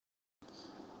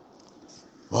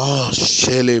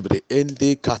Celebre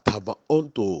ende kataba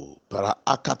onto para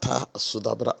akata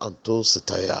sudabra anto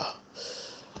sitaya.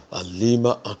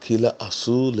 Alima akila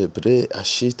asu lebre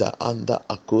ashita anda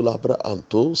akulabra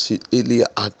anto si ilia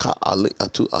aka ali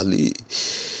atu ali.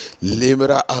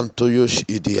 Limra antoyosh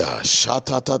idia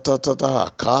shata tata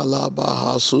tata kalaba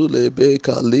hasu lebe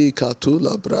kali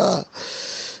katulabra.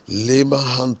 Lima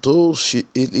hanto si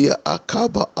ilia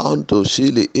akaba anto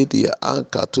sili idia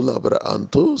anka tulabra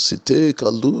anto site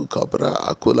kalu kabra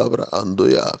akulabra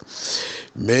andoya.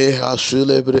 Me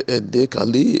hasulebre ende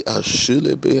kali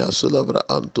asulebe hasulabra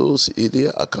anto si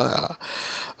ilia akaya.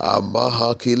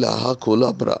 Amaha kila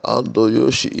hakulabra ando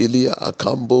yoshi ilia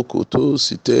akambo kutu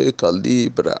site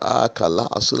kalibra akala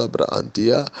asulabra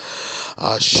antia.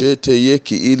 Ashete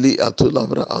yeki ili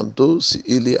atulabra ando si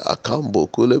ili akambo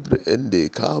kulebre ende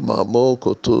kama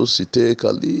moko to site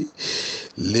kali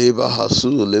leba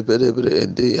hasu leberebre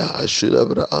ende ya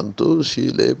ashulabra ando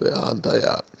si lebe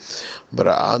andaya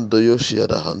bra ando yoshi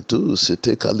ada hantu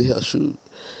site kali hasu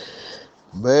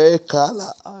me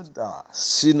kala anda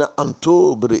sina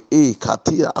anto bre e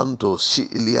katia anto si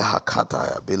ili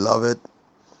hakata. Beloved,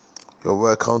 you're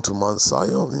welcome to Mount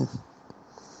Zion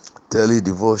daily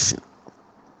devotion.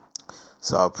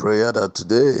 So our prayer that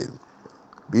today,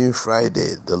 being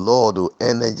Friday, the Lord will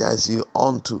energize you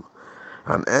onto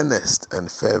an earnest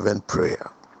and fervent prayer.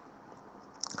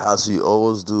 As we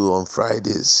always do on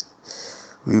Fridays,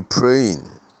 we're praying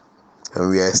and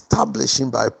we are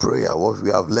establishing by prayer what we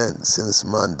have learned since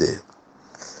Monday.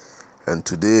 And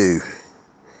today,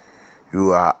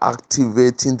 you are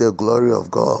activating the glory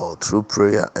of God through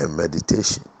prayer and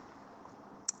meditation.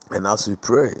 And as we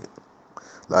pray,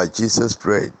 like Jesus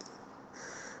prayed,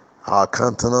 our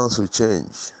countenance will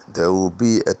change. There will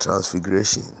be a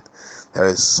transfiguration. There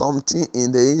is something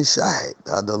in the inside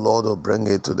that the Lord will bring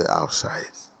it to the outside.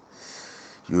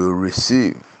 You will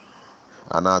receive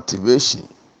an activation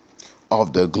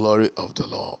of the glory of the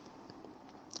Lord.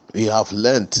 We have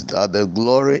learned that the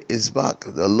glory is back.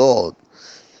 The Lord,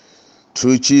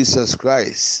 through Jesus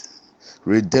Christ,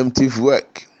 redemptive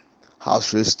work,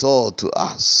 has restored to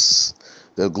us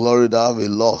the glory that we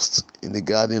lost in the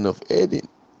Garden of Eden.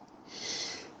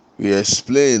 We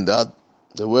explained that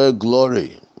the word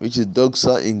glory, which is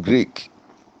doxa in Greek,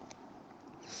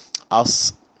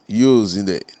 as used in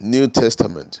the New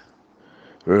Testament,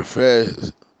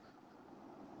 refers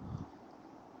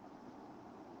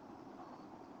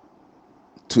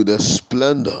to the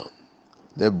splendor,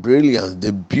 the brilliance,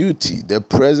 the beauty, the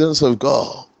presence of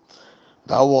God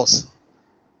that was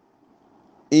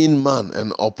in man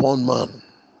and upon man,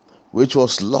 which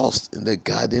was lost in the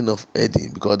Garden of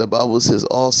Eden, because the Bible says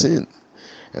all sin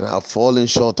and have fallen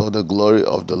short of the glory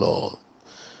of the Lord.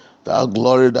 That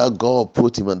glory that God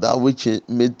put him, and that which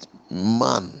made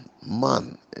man,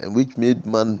 and which made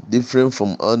man different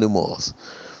from animals,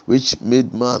 which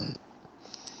made man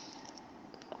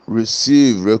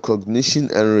receive recognition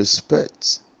and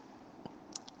respect,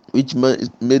 which made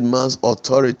man's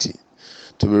authority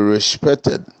to be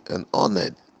respected and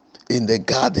honored in the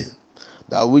garden,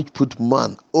 that which put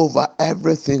man over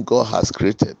everything God has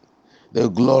created. The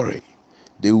glory,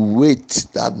 the weight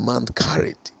that man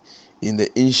carried in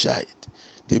the inside,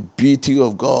 the beauty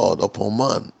of God upon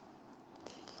man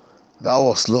that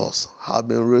was lost have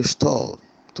been restored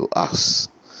to us.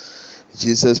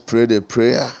 Jesus prayed a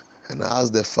prayer and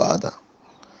asked the Father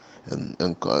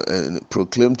and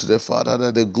proclaimed to the Father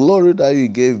that the glory that you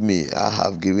gave me, I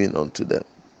have given unto them.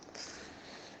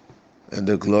 And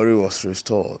the glory was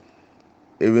restored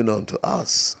even unto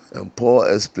us. And Paul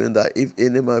explained that if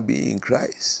any man be in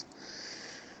Christ,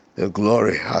 the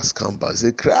glory has come back.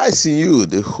 Say, Christ in you,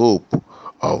 the hope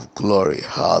of glory.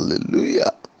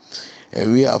 Hallelujah.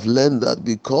 And we have learned that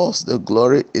because the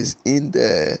glory is in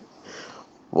there,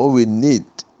 what we need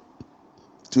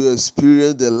to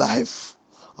experience the life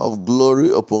of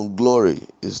glory upon glory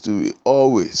is to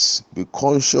always be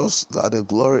conscious that the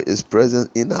glory is present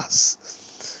in us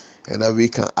and that we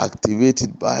can activate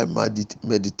it by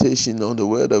meditation on the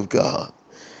Word of God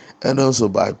and also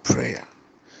by prayer.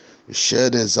 We share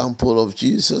the example of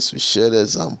Jesus, we share the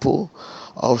example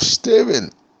of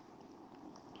Stephen,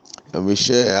 and we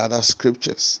share other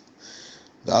scriptures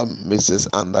that makes us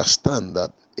understand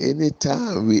that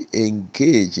anytime we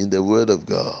engage in the Word of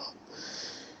God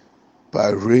by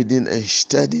reading and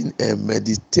studying and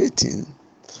meditating,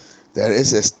 there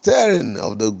is a stirring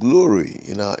of the glory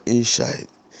in our inside.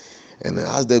 And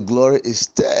as the glory is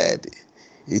stirred,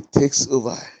 it takes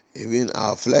over even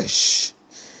our flesh.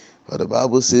 But the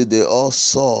Bible says they all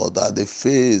saw that the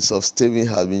face of Stephen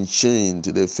had been changed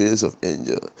to the face of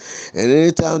angel. And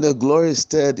anytime the glory is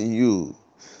stirred in you,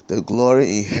 the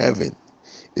glory in heaven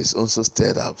is also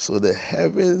stirred up. So the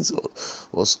heavens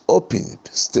was opened.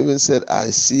 Stephen said, I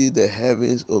see the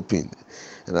heavens open,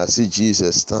 and I see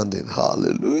Jesus standing.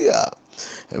 Hallelujah.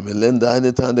 And Melinda,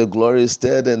 anytime the glory is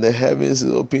stirred and the heavens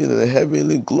is open and the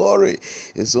heavenly glory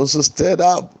is also stirred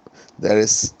up, there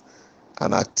is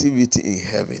an activity in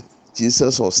heaven.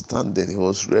 Jesus was standing. He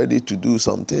was ready to do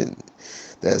something.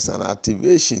 There's an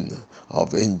activation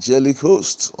of angelic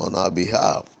hosts on our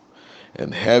behalf,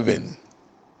 and heaven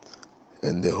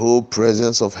and the whole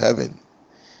presence of heaven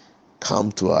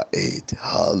come to our aid.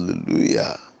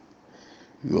 Hallelujah.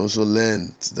 We also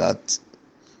learned that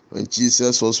when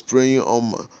Jesus was praying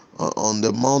on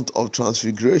the Mount of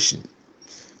Transfiguration,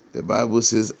 the Bible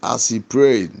says, as he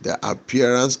prayed, the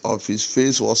appearance of his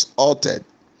face was altered,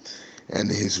 and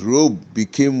his robe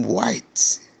became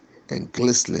white and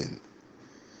glistening.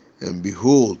 And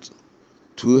behold,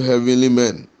 two heavenly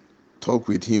men talked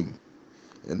with him.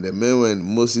 And the men were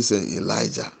Moses and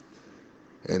Elijah.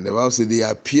 And the Bible said they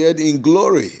appeared in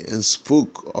glory and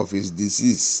spoke of his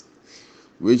disease,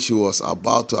 which he was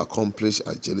about to accomplish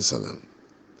at Jerusalem.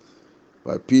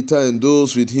 But Peter and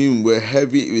those with him were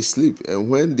heavy with sleep, and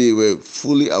when they were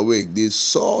fully awake, they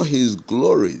saw his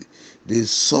glory. They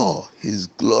saw his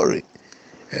glory,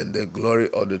 and the glory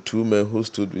of the two men who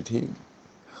stood with him.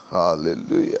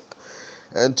 Hallelujah.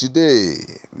 And today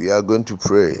we are going to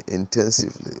pray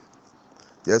intensively,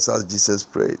 just as Jesus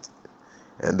prayed.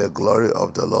 And the glory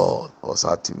of the Lord was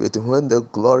activated. When the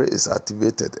glory is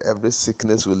activated, every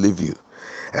sickness will leave you.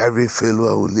 Every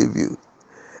failure will leave you.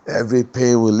 Every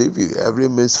pain will leave you. Every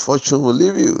misfortune will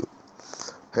leave you.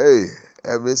 Hey,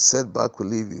 every setback will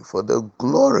leave you. For the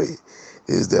glory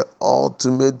is the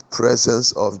ultimate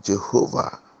presence of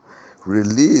Jehovah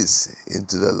released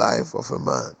into the life of a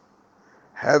man.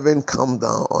 Heaven come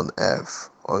down on earth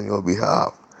on your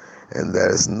behalf, and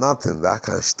there is nothing that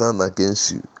can stand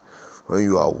against you when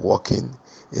you are walking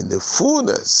in the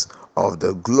fullness of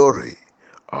the glory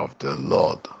of the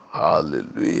Lord.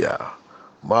 Hallelujah.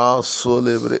 We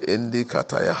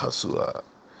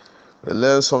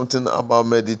learned something about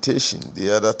meditation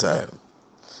the other time,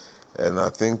 and I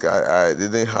think I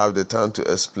didn't have the time to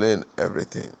explain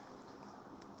everything.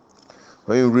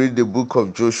 When you read the book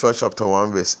of Joshua chapter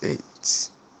 1 verse 8,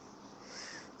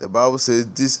 the Bible says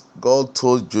this, God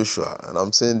told Joshua, and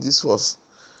I'm saying this was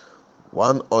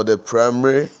one of the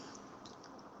primary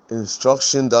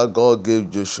instruction that God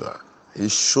gave Joshua. He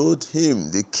showed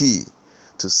him the key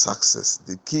to success,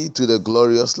 the key to the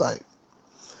glorious life.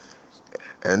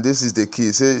 And this is the key.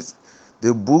 It says,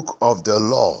 the book of the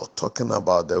law, talking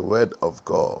about the word of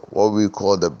God, what we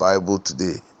call the Bible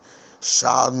today,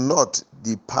 shall not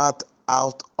depart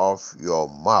out of your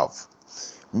mouth.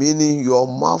 Meaning your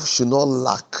mouth should not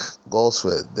lack God's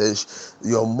word.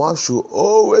 Your mouth should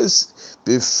always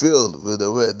be filled with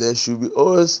the word. There should be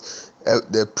always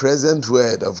the present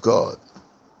word of God.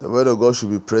 The word of God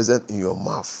should be present in your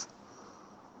mouth.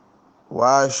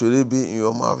 Why should it be in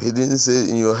your mouth? He didn't say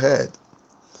in your head.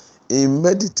 In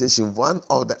meditation, one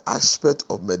of the aspects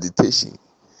of meditation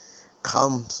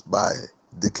comes by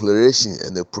declaration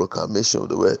and the proclamation of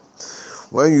the word.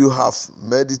 When you have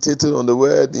meditated on the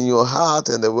word in your heart,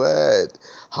 and the word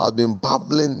has been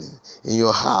bubbling in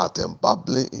your heart and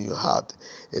bubbling in your heart,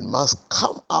 it must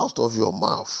come out of your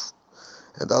mouth.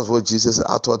 And that's what Jesus said,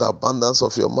 out of the abundance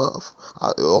of your mouth,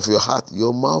 of your heart,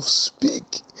 your mouth speak.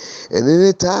 And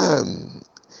anytime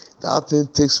that thing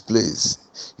takes place,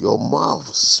 your mouth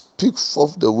speak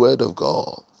forth the word of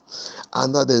God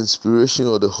under the inspiration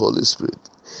of the Holy Spirit.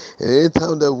 And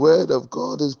anytime the word of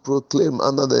God is proclaimed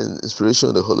under the inspiration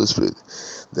of the Holy Spirit,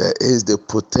 there is the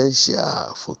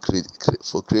potential for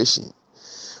creation.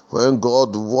 When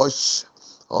God watched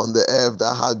on the earth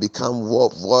that had become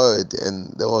void,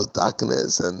 and there was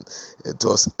darkness and it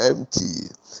was empty,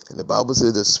 and the Bible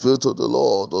says the Spirit of the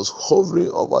Lord was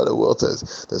hovering over the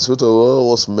waters. The Spirit of the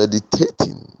Lord was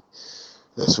meditating.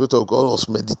 The Spirit of God was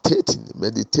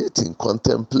meditating,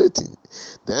 contemplating.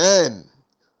 Then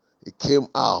it came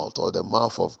out of the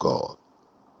mouth of God.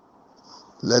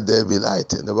 Let there be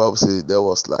light. And the Bible says there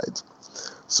was light.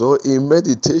 So in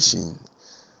meditation,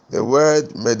 the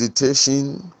word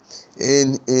meditation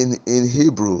in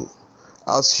Hebrew,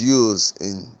 as used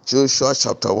in Joshua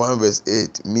chapter 1 verse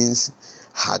 8, means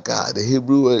Hagar. The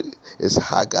Hebrew word is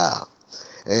Hagar.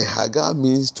 And Hagar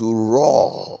means to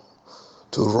roar.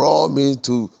 To roar means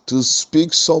to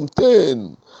speak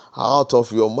something out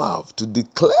of your mouth to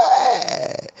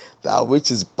declare that which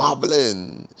is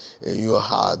bubbling in your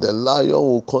heart. The lion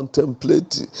will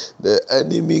contemplate the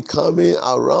enemy coming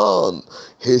around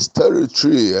his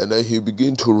territory, and then he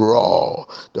begin to roar.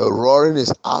 The roaring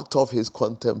is out of his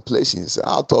contemplation, it's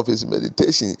out of his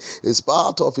meditation, it's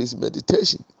part of his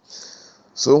meditation.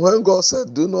 So when God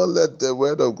said, do not let the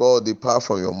word of God depart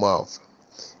from your mouth,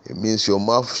 it means your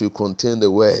mouth should contain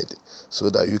the word so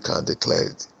that you can declare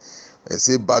it. And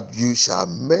say, but you shall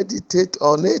meditate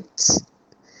on it.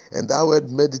 And that word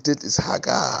meditate is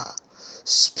Hagar,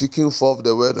 speaking forth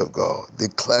the word of God,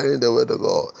 declaring the word of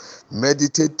God.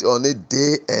 Meditate on it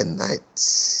day and night,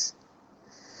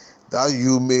 that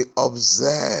you may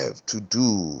observe to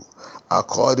do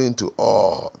according to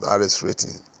all that is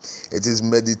written. It is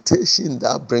meditation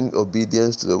that brings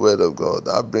obedience to the word of God,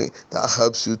 that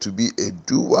helps you to be a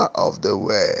doer of the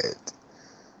word.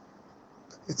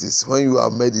 It is when you are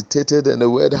meditated and the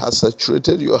word has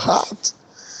saturated your heart,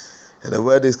 and the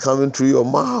word is coming through your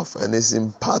mouth and is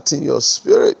imparting your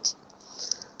spirit,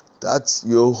 that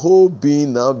your whole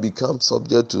being now becomes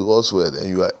subject to God's word, and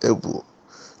you are able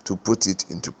to put it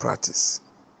into practice.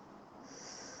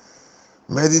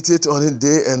 Meditate on it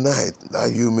day and night,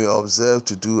 that you may observe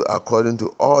to do according to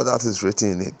all that is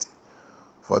written in it.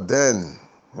 For then,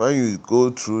 when you go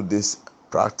through this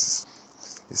practice,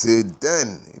 you say,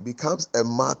 then it becomes a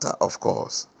matter of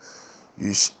course.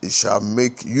 You shall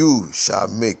make,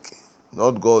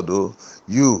 not God though,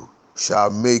 you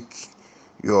shall make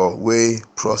your way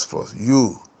prosperous.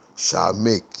 You shall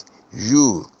make.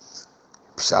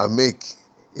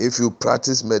 If you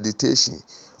practice meditation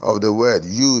of the word,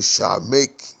 you shall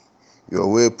make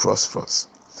your way prosperous.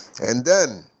 And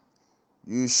then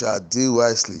you shall deal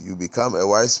wisely. You become a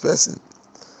wise person.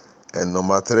 And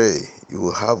number 3, you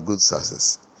will have good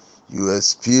success. You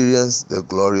experience the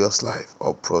glorious life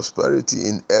of prosperity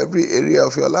in every area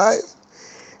of your life.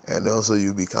 And also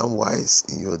you become wise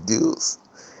in your deals.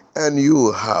 And you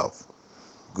will have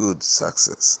good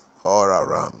success all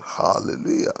around.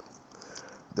 Hallelujah.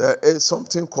 There is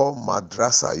something called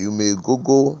madrasa. You may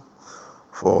Google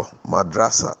for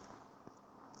madrasa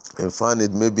and find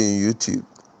it maybe in YouTube.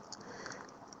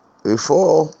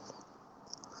 Before,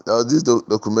 there was this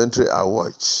documentary I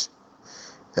watched,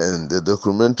 and the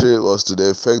documentary was to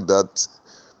the effect that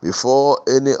before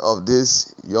any of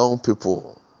these young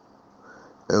people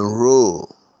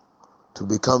enroll to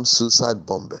become suicide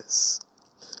bombers,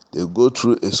 they go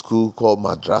through a school called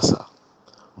madrasa,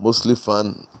 mostly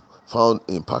found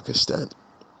in Pakistan.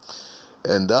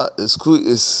 And that school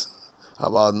is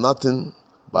about nothing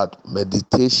but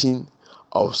meditation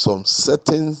of some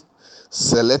certain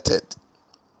selected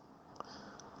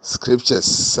scriptures,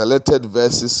 selected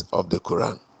verses of the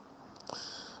Quran.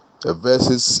 The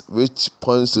verses which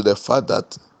points to the fact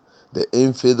that the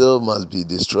infidel must be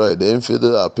destroyed. The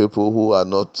infidel are people who are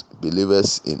not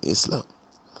believers in Islam.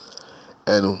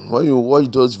 And when you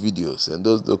watch those videos and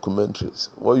those documentaries,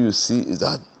 what you see is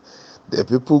that the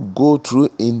people go through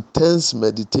intense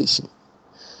meditation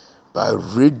by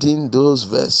reading those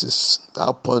verses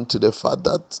that point to the fact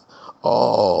that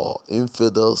all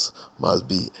infidels must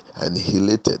be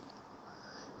annihilated.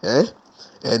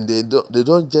 And they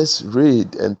don't just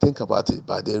read and think about it,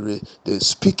 but they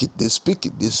speak it.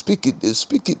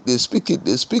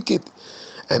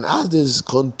 And as they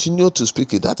continue to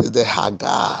speak it, that is the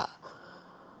Hagar.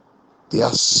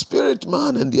 Their spirit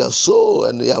man and their soul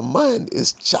and their mind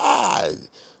is charged,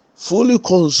 fully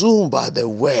consumed by the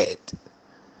word.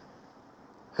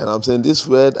 And I'm saying this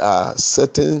word are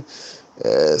certain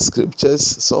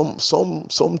scriptures. Some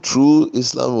true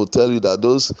Islam will tell you that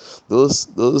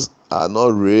those are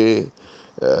not real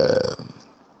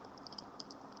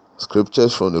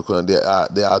scriptures from the Quran.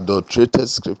 They are adulterated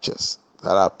scriptures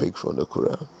that are picked from the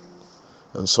Quran.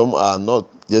 And some are not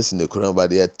just in the Quran, but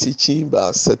they are teaching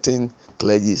by certain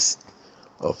clergies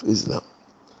of Islam.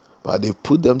 But they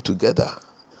put them together,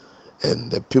 and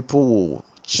the people will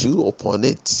chew upon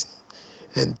it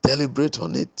and deliberate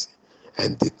on it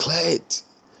and declare it.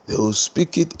 They will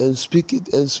speak it and speak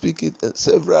it and speak it, and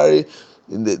several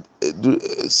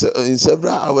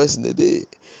hours in a day.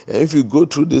 And if you go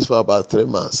through this for about 3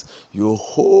 months, your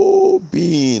whole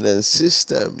being and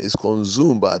system is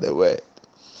consumed by the word.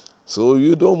 So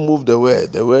you don't move the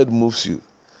word moves you.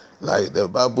 Like the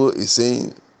Bible is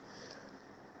saying,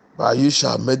 but you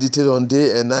shall meditate on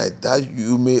day and night, that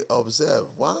you may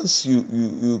observe. Once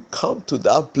you come to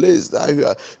that place that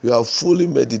you are fully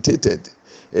meditated,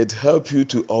 it helps you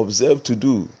to observe to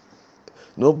do.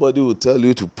 Nobody will tell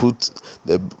you to put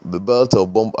the belt or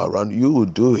bomb around. You will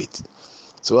do it.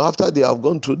 So after they have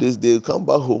gone through this, they will come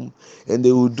back home and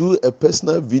they will do a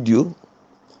personal video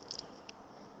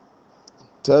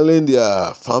telling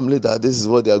their family that this is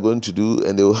what they are going to do,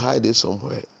 and they will hide it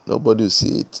somewhere. Nobody will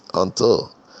see it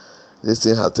until this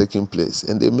thing has taken place.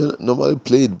 And they normally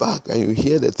play it back, and you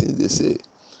hear the things they say.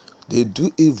 They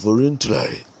do it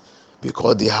voluntarily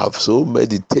because they have so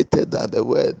meditated that the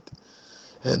word.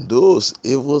 And those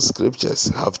evil scriptures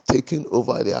have taken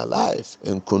over their life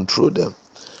and control them.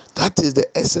 That is the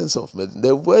essence of medicine.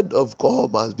 The word of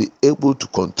God must be able to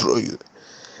control you.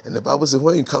 And the Bible says,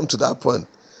 when you come to that point,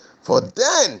 for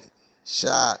then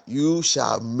you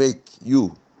shall make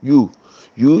your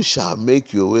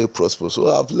way prosperous. So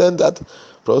I've learned that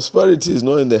prosperity is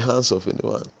not in the hands of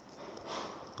anyone.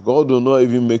 God will not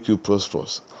even make you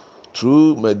prosperous.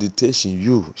 Through meditation,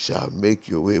 you shall make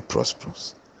your way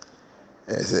prosperous.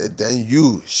 And then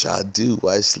you shall deal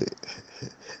wisely,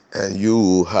 and you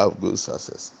will have good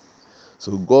success.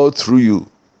 So God, through you,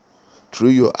 through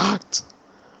your act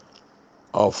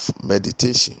of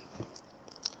meditation,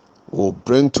 will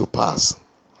bring to pass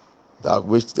that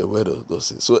which the word of God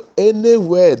says. So any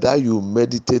word that you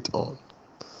meditate on,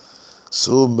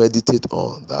 so meditate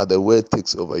on that the word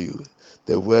takes over you.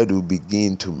 The word will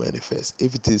begin to manifest.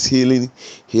 If it is healing,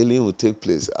 healing will take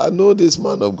place. I know this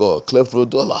man of God,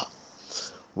 Clefrodola,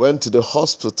 went to the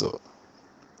hospital.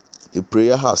 The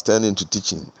prayer has turned into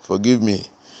teaching. Forgive me.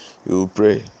 You will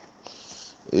pray.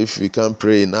 If you can't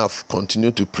pray enough,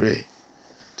 continue to pray.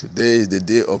 Today is the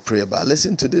day of prayer. But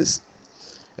listen to this.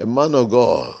 A man of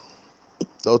God,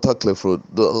 Dr. Clifford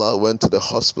Dollar, went to the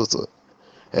hospital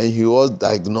and he was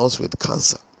diagnosed with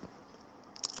cancer.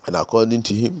 And according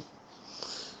to him,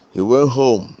 he went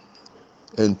home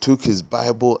and took his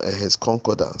Bible and his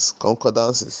concordance.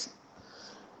 Concordance is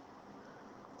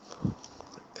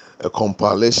a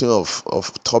compilation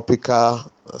of topical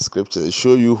scriptures. It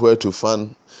shows you where to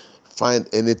find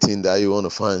anything that you want to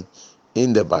find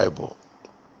in the Bible.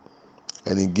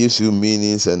 And it gives you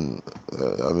meanings and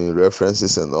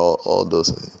references and all those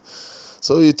things.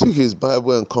 So he took his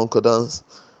Bible and concordance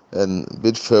and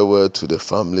bid farewell to the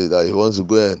family that he wants to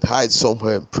go and hide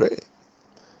somewhere and pray.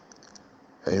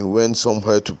 And he went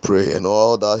somewhere to pray, and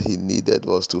all that he needed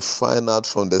was to find out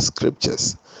from the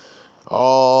scriptures,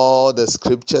 all the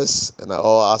scriptures, and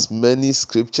as many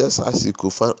scriptures as he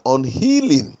could find on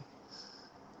healing.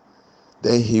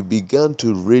 Then he began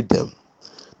to read them.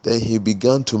 Then he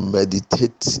began to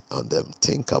meditate on them,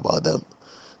 think about them,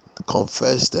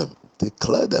 confess them,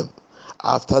 declare them.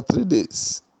 After 3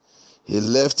 days, he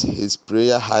left his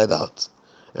prayer hideout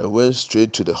and went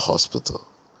straight to the hospital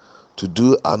to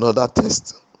do another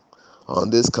test on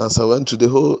this cancer. Went to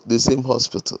the same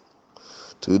hospital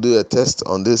to do a test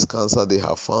on this cancer they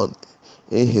have found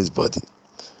in his body.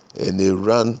 And they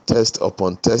ran test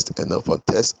upon test and upon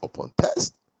test upon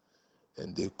test,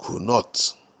 and they could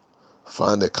not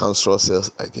find the cancerous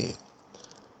cells again.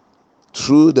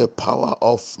 Through the power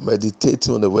of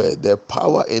meditating on the word, the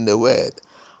power in the word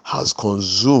has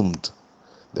consumed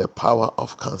the power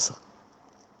of cancer.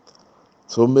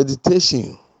 So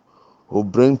meditation will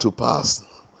bring to pass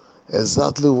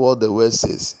exactly what the word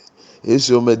says. If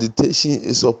your meditation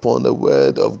is upon the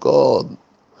word of God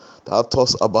that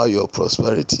talks about your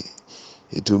prosperity,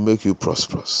 it will make you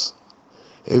prosperous.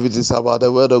 If it is about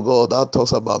the word of God that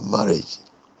talks about marriage,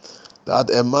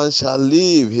 that a man shall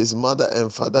leave his mother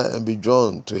and father and be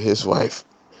joined to his wife,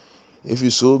 if you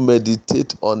so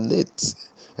meditate on it,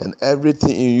 and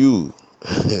everything in you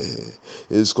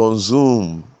is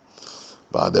consumed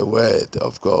by the word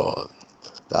of God,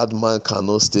 that man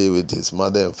cannot stay with his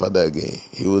mother and father again.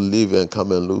 He will leave and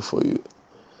come and look for you.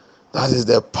 That is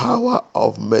the power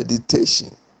of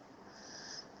meditation.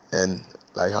 And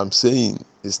like I'm saying,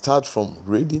 it starts from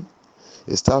reading,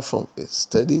 it starts from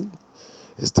studying,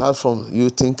 it starts from you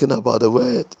thinking about the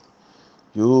word,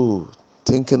 you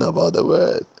thinking about the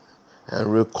word,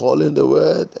 and recalling the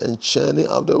word and churning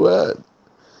up the word.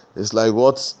 It's like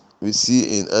what we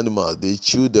see in animals. They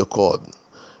chew the cord.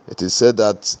 It is said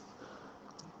that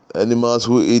animals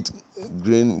who eat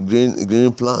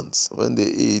green plants, when they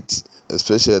eat,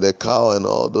 especially the cow and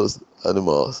all those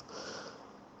animals,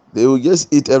 they will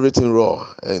just eat everything raw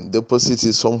and deposit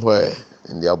it somewhere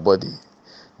in their body.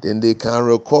 Then they can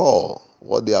recall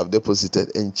what they have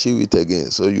deposited and chew it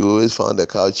again. So you always find the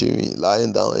cow chewing,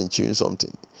 lying down and chewing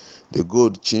something. The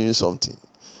goat chewing something.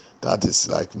 That is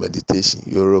like meditation.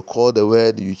 You recall the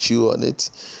word, you chew on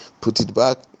it, put it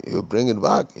back, you bring it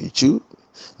back, you chew.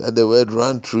 Let the word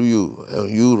run through you, and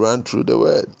you run through the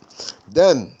word.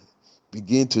 Then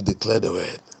begin to declare the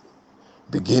word.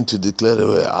 Begin to declare the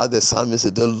word. As the psalmist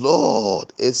said, the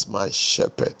Lord is my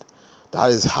shepherd. That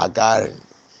is Haggai.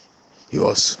 He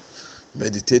was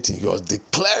meditating. He was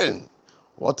declaring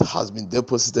what has been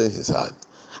deposited in his heart.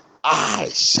 I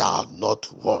shall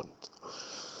not want.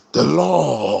 The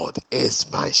Lord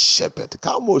is my shepherd.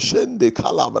 Kamoshende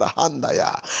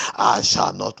kalabrahandaya. I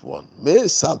shall not want.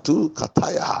 Mesatu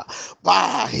kataya.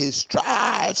 By his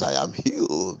stripes I am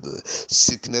healed.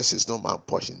 Sickness is not my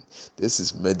portion. This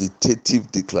is meditative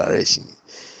declaration.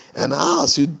 And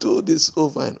as you do this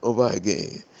over and over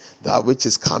again, that which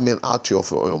is coming out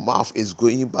of your mouth is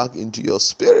going back into your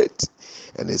spirit.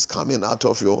 And it's coming out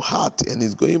of your heart and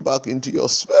it's going back into your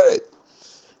spirit.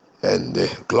 And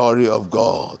the glory of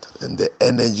God and the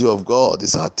energy of God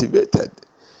is activated.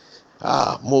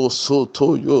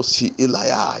 Mosoto Yoshi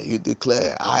Ilaya, you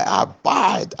declare, I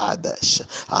abide under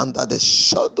the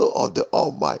shadow of the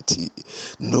Almighty.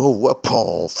 No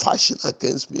weapon fashioned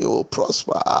against me will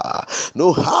prosper.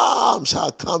 No harm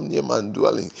shall come near my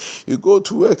dwelling. You go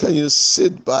to work and you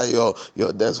sit by your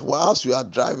desk. Whilst you are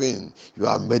driving, you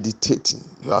are meditating.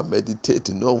 You are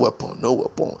meditating. No weapon, no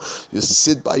weapon. You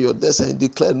sit by your desk and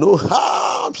declare, no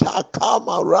harm shall come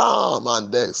around my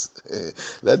desk.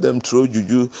 Let them throw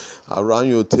juju around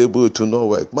your table to no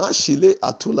work. Mashile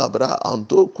atulabra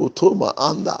ando kotoma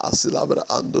anda asilabra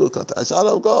ando kata.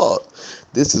 Child of God,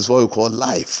 this is what we call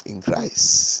life in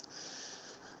Christ.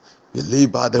 We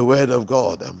live by the word of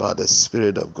God and by the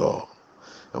Spirit of God.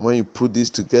 And when you put this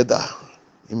together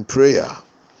in prayer,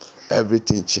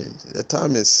 everything changes. The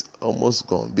time is almost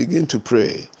gone. Begin to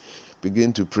pray.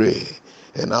 Begin to pray.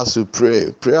 And as you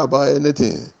pray about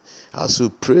anything. As you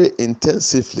pray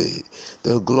intensively,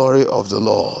 the glory of the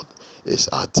Lord is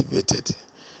activated.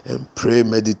 And pray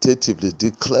meditatively.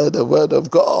 Declare the word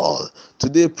of God.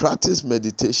 Today, practice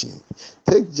meditation.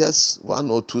 Take just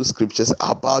one or two scriptures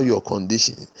about your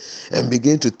condition and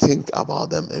begin to think about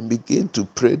them and begin to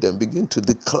pray them. Begin to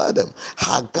declare them.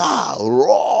 Hagar,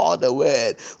 roar the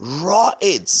word. Roar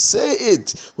it. Say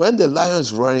it. When the lion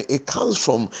is roaring, it comes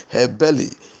from her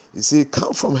belly. You see,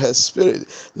 come from her spirit.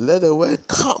 Let the word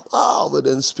come out with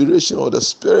the inspiration of the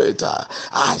spirit.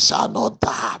 I shall not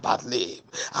die but live.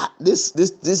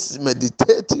 This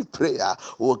meditative prayer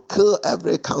will kill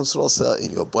every cancerous cell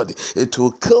in your body. It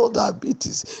will kill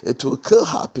diabetes. It will kill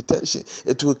hypertension.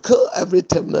 It will kill every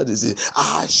terminal disease.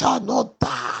 I shall not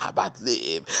die but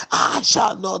live. I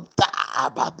shall not die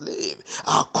but live.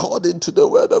 According to the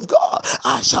word of God,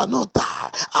 I shall not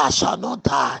die. I shall not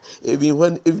die.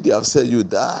 Even if they have said you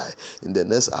die, in the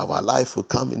next hour, life will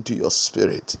come into your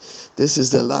spirit. This is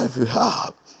the life you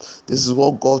have. This is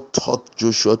what God taught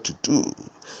Joshua to do.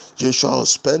 Joshua will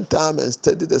spend time and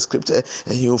study the scripture,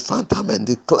 and he will find time and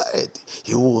declare it.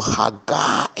 He will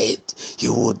hagar it. He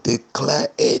will declare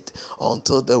it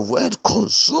until the word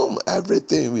consume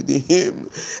everything within him,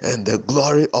 and the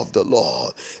glory of the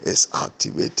Lord is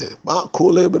activated. I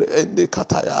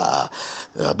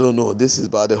don't know. This is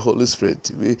by the Holy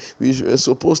Spirit. We are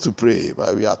supposed to pray,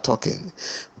 but we are talking.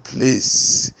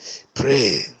 Please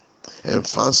pray and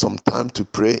find some time to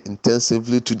pray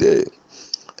intensively today.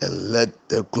 And let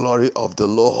the glory of the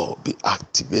Lord be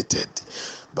activated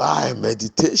by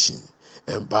meditation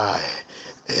and by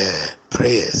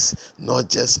prayers, not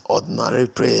just ordinary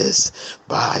prayers,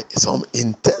 by some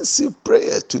intensive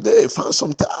prayers. Today, find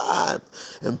some time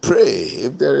and pray.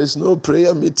 If there is no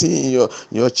prayer meeting in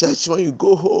your church when you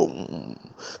go home,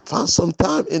 find some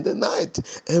time in the night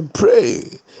and pray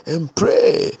and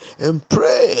pray and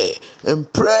pray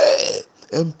and pray.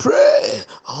 And pray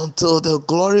until the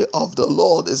glory of the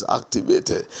Lord is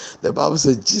activated. The Bible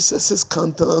says Jesus'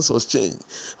 countenance was changed.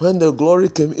 When the glory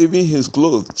came, even his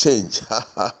clothes changed.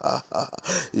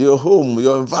 Your home,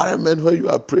 your environment where you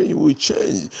are praying will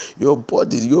change. Your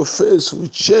body, your face will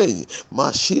change.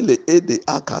 Mashile ede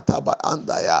akataba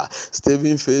andaya.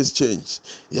 Stephen's face changed.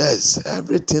 Yes,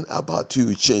 everything about you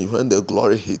will change when the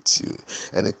glory hits you.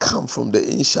 And it comes from the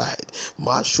inside.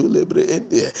 Mashulebre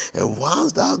India. And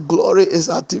once that glory is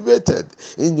activated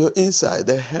in your inside,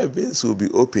 the heavens will be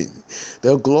open.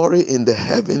 The glory in the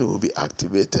heaven will be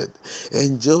activated.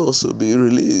 Angels will be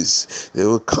released. They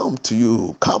will come to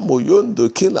you.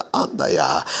 Kamoyondo kila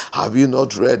andaya. Have you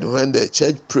not read when the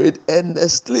church prayed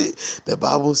earnestly? The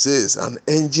Bible says an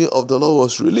angel of the Lord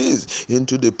was released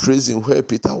into the prison where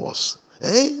Peter was.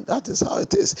 That is how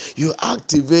it is. You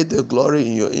activate the glory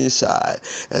in your inside,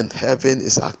 and heaven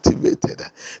is activated.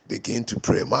 Begin to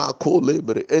pray. Mako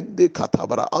lebre ende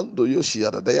katabara ando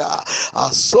yoshiada daya.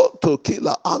 Asoto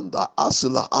kila anda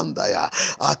asula andaya.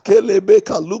 Akele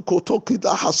beka luko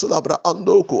tokida hasula bra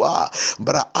ando kua.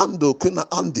 Bra ando kuna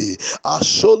andi.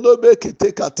 Asolo beke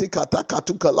teka tika taka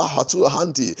tuka la hatu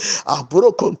handi.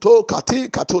 Abro konto kati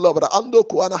katula bra ando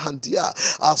kuana handia.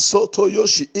 Asoto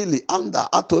yoshi ili anda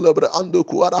atola bra ando ando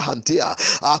kuara hantia.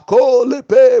 Akole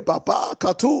pe papa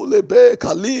katu lebe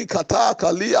kali kata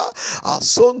kalia.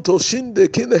 Asonto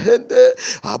shinde kine hende.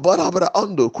 Abarabra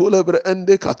ando kulebre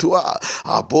ende katua.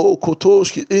 Abo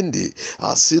kotoshki indi.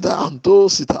 Asida ando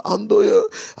sita ando yo.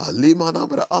 Alima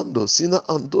nabra ando sina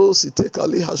ando site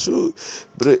kali hashu.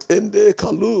 Bre ende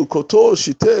kalu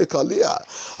kotoshi te kalia.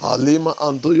 Alima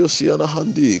ando yo siana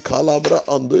handi. Kalabra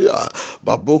ando ya.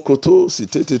 Babokoto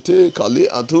sitete kali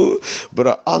atu.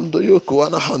 Bra ando yo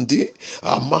kuana handi.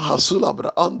 Amahasula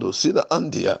bra ando sina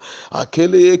andia.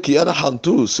 Akele kiana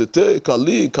hantu site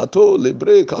kali kato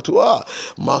lebre katua.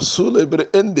 Masule bre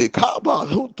ende kaba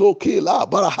hunto kila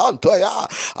bara hanto ya.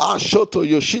 Ashoto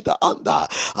yoshita anda.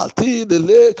 Ati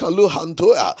dele kalu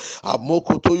hanto ya.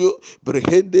 Amokoto yo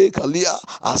brehende kalia.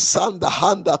 Asanda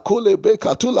handa kule be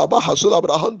katula bahasula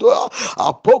bra hanto ya.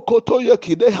 Apokoto yo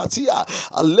kide hatia.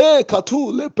 Ale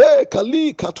katu lepe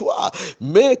kali katua.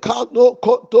 Me kano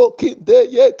koto kinde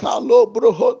ye kalo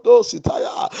brohondo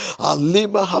sitaya.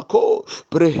 Alima hako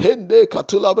brehende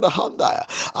katula brahanda.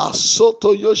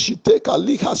 Asoto yoshite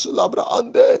kali hasula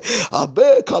brahande.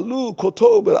 Abe kalu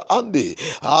koto brahande.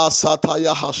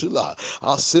 Asataya hasula.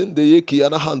 Asende ye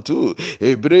kiana hantu.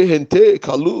 Ebrehente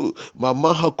kalu.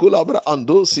 Mama hakula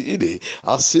brahando si ide.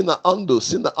 Asina ando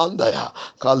sina andaya.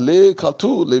 Kale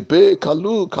katu lebe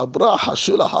kalu kabra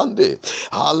hashula hande.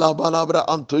 Ala balabra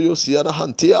antoyo siana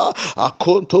hantia.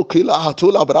 Akonto kila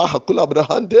hatula bra hakula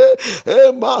brahande.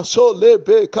 Ema so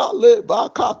lebe kale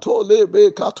bakato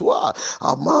lebe katwa.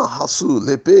 Ama hasu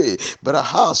lebe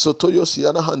braha sotoyo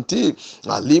siana hanti.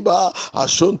 Aliba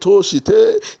ashonto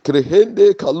shite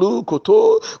krehende kalu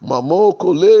koto mamo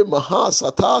kole maha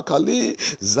sata kali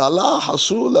zala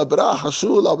hasu labra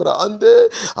hasu labra ande.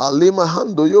 Alima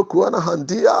hando yokuana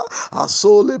handia.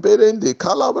 Asole berende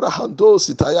kalabra hando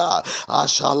sitaya.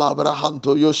 Ashalabra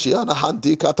hanto yoshiana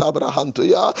handi katabra hanto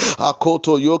ya.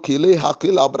 Akoto yokile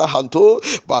hakila brahanto.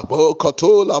 Babo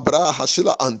koto labra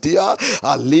hasila antia.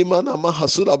 Alima nama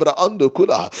hasula bra ando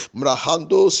kula.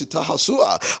 Mrahando sita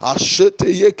hasua.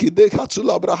 Ashete yekide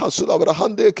katula bra hasula bra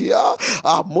hande kia.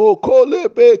 Amoko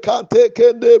lebe kante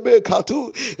kende be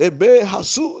katu. Ebe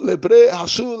hasu lebre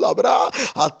hasu labra.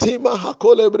 Atima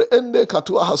hakolebre ende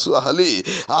katua hasua hali.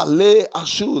 Ale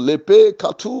ashu lepe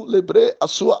katu lebre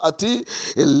asua ati.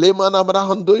 Elema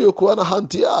namrahando yokuana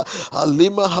hantia.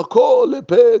 Alima hako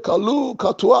lepe kalu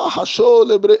katua hasho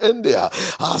lebre endea.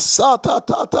 Asata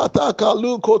tata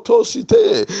kalu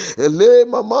kotosite. Ele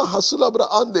mama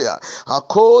hasulabra andea.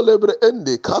 Hako lebre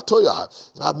ende katoya.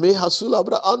 Ame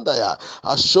hasulabra andaya.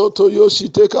 Ashoto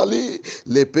yoshite kali.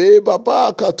 Lepe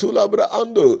baba katulabra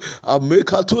ando. Ame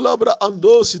katulabra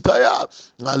ando sitaya.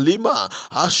 Alima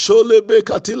asholebe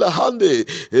katila hande.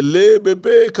 Ele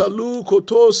bebe kalu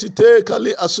koto site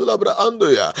kali asulabra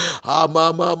ando ya.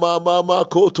 Mama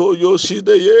koto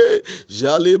yoshide ye.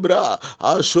 Jalibra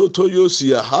ashoto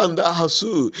yosia handa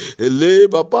hasu. Ele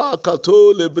baba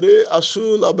kato lebre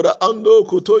asulabra ando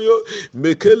kotoyo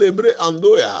mekelebre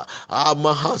ando ya.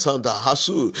 Mahasanda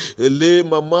hasu. Ele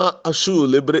mama asu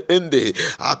lebre ende.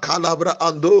 Akalabra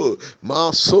ando.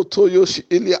 Ma soto yoshi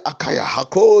ilia akaya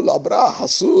hako labra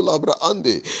hasu labra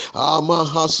ande. Ama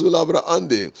hasu labra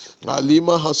ande.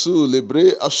 Alima hasu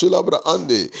lebre asu labra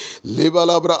ande. Leba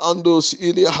labra ando si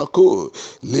ilia hako.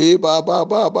 Leba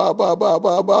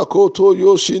ba koto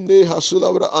yoshinde hasu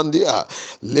labra andia.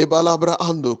 Leba labra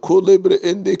ando ko lebre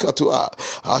ende katua.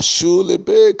 Asu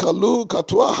lebe kalu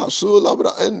katua hasu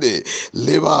labra ende.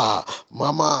 Leba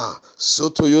mama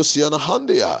soto yosiana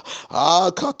handia.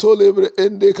 Kato lebre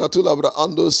ende katulabra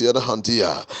ando siana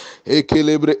hantia. Eke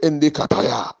lebre ende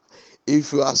kataya.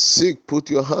 If you are sick, put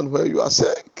your hand where you are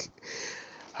sick.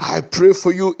 I pray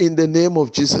for you in the name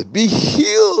of Jesus. Be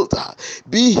healed.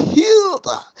 Be healed.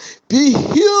 Be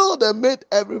healed and made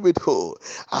every bit whole.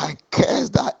 I curse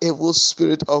that evil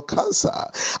spirit of cancer.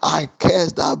 I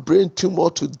curse that brain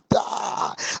tumor to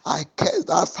die. I curse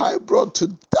that fibroid to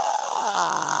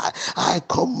die. I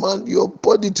command your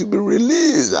body to be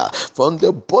released from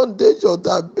the bondage of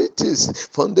diabetes,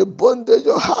 from the bondage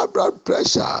of high blood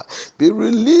pressure. Be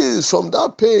released from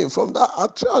that pain, from that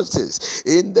arthritis.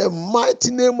 In the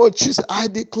mighty name of Jesus, I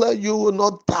declare you will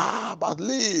not die but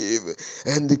live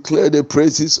and declare the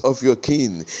praises of your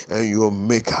King and your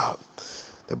Maker.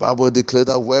 The Bible declares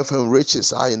that wealth and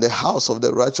riches are in the house of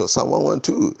the righteous. Psalm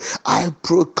 112. I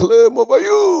proclaim over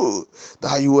you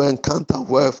that you will encounter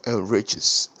wealth and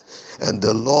riches. And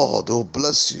the Lord will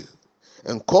bless you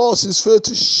and cause his face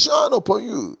to shine upon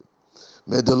you.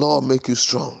 May the Lord make you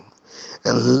strong.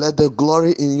 And let the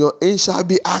glory in your inside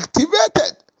be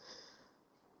activated.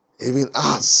 Even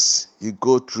as you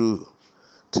go through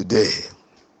today.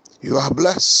 You are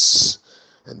blessed.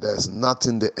 and there's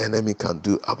nothing the enemy can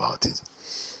do about it.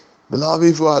 Beloved,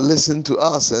 if you are listening to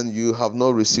us and you have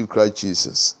not received Christ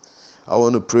Jesus, I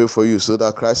want to pray for you so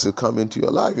that Christ will come into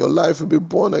your life. Your life will be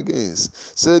born again.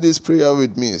 Say this prayer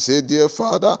with me. Say, dear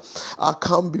Father, I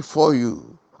come before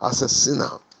you as a sinner.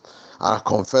 I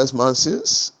confess my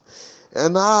sins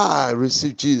and I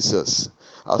receive Jesus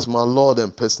as my Lord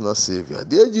and personal Savior.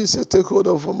 Dear Jesus, take hold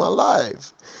of my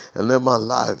life and let my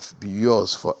life be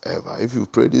yours forever. If you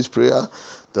pray this prayer,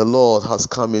 the Lord has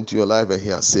come into your life and He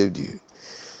has saved you.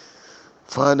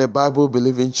 Find a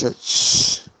Bible-believing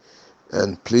church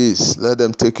and please let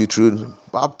them take you through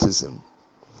baptism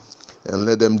and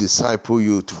let them disciple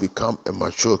you to become a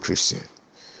mature Christian.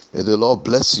 May the Lord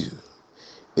bless you,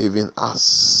 even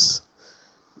as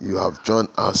you have joined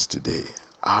us today.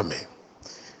 Amen.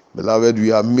 Beloved,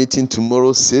 we are meeting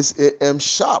tomorrow 6 a.m.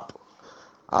 sharp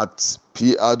at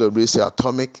Piwc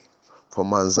Atomic for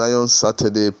Mount Zion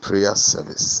Saturday prayer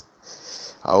service.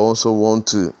 I also want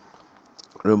to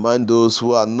remind those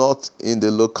who are not in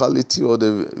the locality or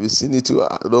the vicinity,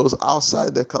 those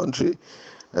outside the country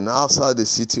and outside the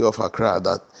city of Accra,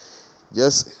 that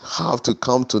just have to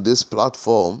come to this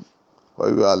platform where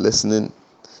you are listening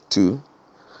to,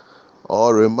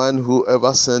 or remind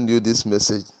whoever send you this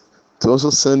message to also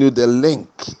send you the link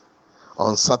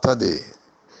on Saturday.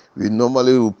 We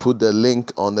normally will put the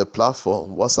link on the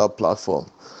platform, WhatsApp platform,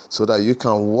 so that you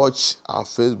can watch our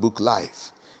Facebook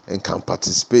Live and can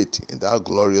participate in that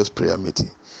glorious prayer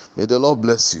meeting. May the Lord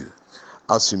bless you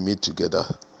as we meet together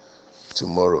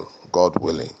tomorrow, God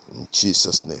willing. In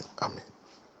Jesus' name, amen.